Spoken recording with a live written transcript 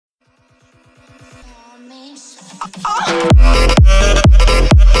Hi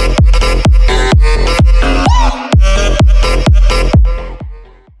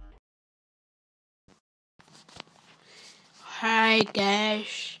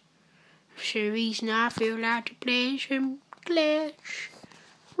guys, for the reason I feel like to play some Clash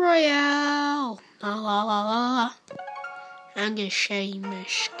Royale. La la la la la. I'm gonna show you my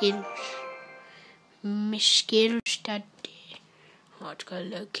skills. My skills that what's gonna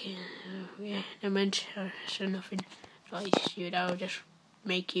look yeah, I meant so nothing like you know, just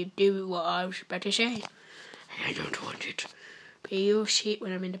make you do what I was about to say. I don't want it. But you'll see it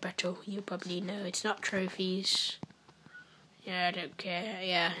when I'm in the battle. You'll probably know it's not trophies. Yeah, I don't care.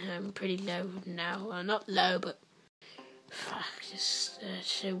 Yeah, I'm pretty low now. Well, not low, but fuck, just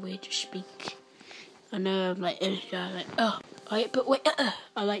so weird to speak. I know I'm like but wait,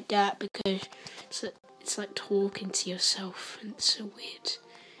 I like that because it's like talking to yourself, and it's so weird.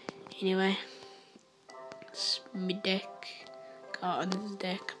 Anyway, it's my deck. Got under the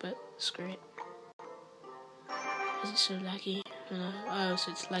deck, but screw it. Is it so laggy? Oh,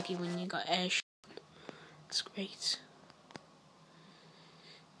 so it's laggy when you got air. That's great.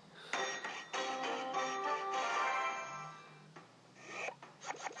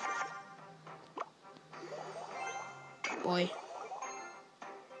 Boy.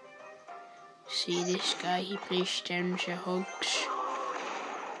 See this guy, he plays stems or hugs.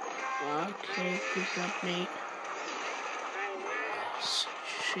 Okay, good job, mate.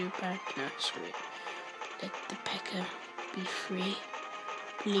 Super, no, sweet. Let the pecker be free.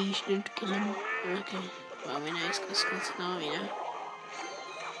 Please don't kill him. Okay, well, we know he's got skeleton army now.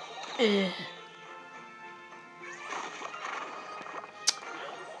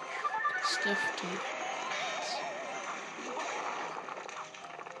 Stuff to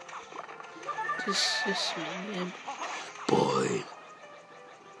just me, boy.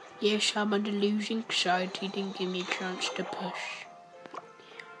 Yes, I'm on the losing side. He didn't give me a chance to push.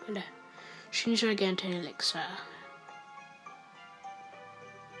 But as soon as I get into an elixir,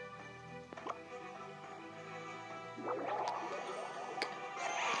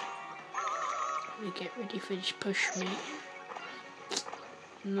 we get ready for this push, mate.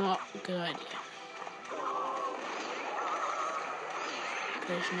 Not a good idea.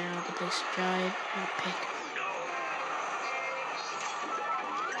 Because now the place giant and pick.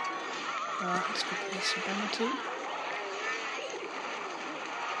 Alright, let's go place ability.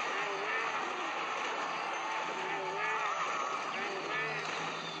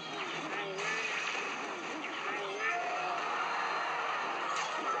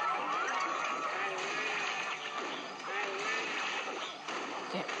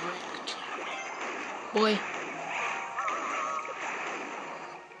 Get wrecked. Boy.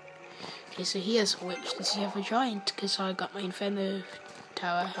 Okay, so he has a witch. Does he have a giant? Because I got my Inferno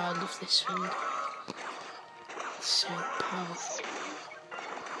tower. I love this thing. It's so powerful.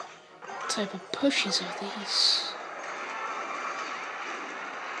 What type of pushes are these?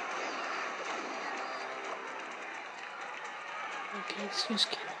 Okay, let's just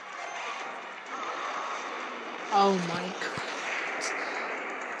kill him. Oh my god.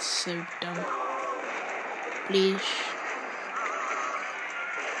 It's so dumb. Please.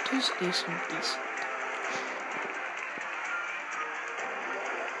 Just do some decent.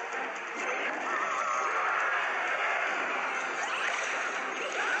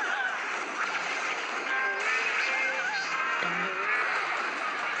 Damn it.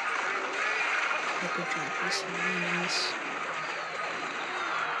 I could try placing minions.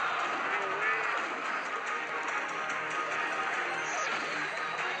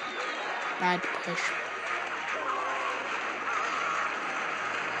 Bad push.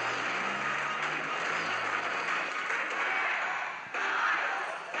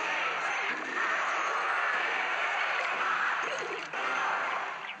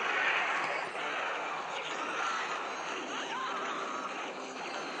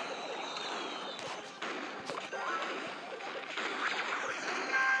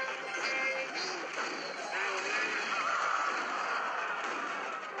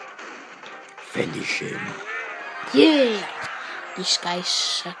 Finish him. Yeah! This guy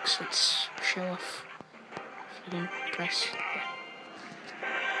sucks. Let's show off. If I don't press.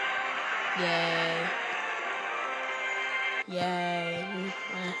 Yay. Yay.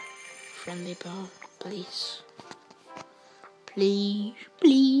 Friendly ball. Please. Please.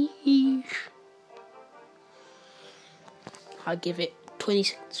 Please. I'll give it 20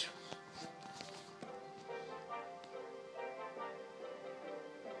 seconds.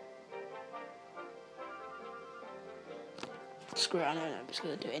 Screw it, I don't know, I'm just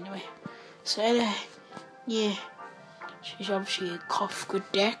gonna do it anyway. So, yeah. She's obviously a Koff good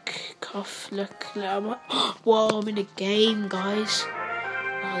deck. Koff, look. Whoa, I'm in a game, guys.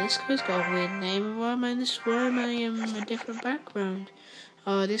 Oh, this guy's got a weird name. Why am I a different background?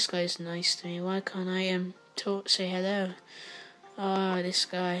 Oh, this guy's nice to me. Why can't I say hello? Oh, this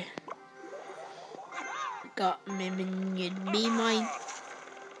guy got me minion. Be my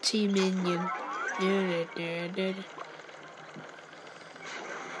team minion.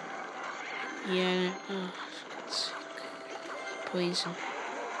 Yeah. Oh, it's poison.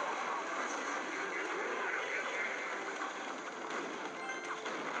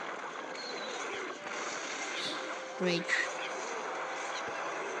 Rage.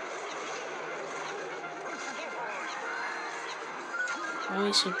 Oh,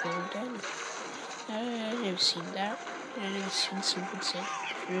 it's a golden. I've never seen that. I've never seen someone say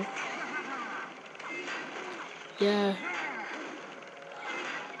that. Yeah.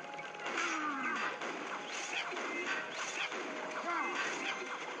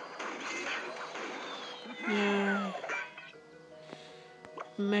 Yeah.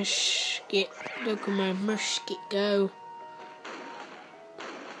 Musket. Look at my musket go.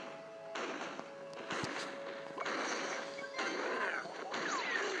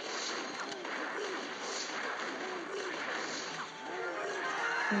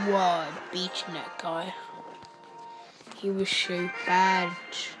 Wow, beating that guy. He was so bad.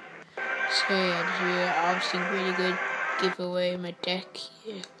 So yeah, obviously really good giveaway my deck.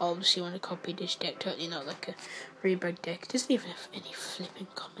 You obviously want to copy this deck, totally not like a rebug deck. It doesn't even have any flipping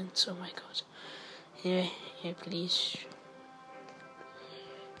comments, oh my god. Yeah, please.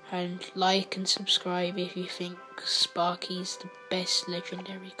 And like and subscribe if you think Sparky's the best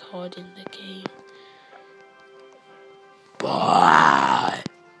legendary card in the game. Bye!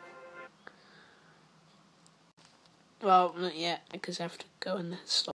 Well, not yet, because I have to go in the store.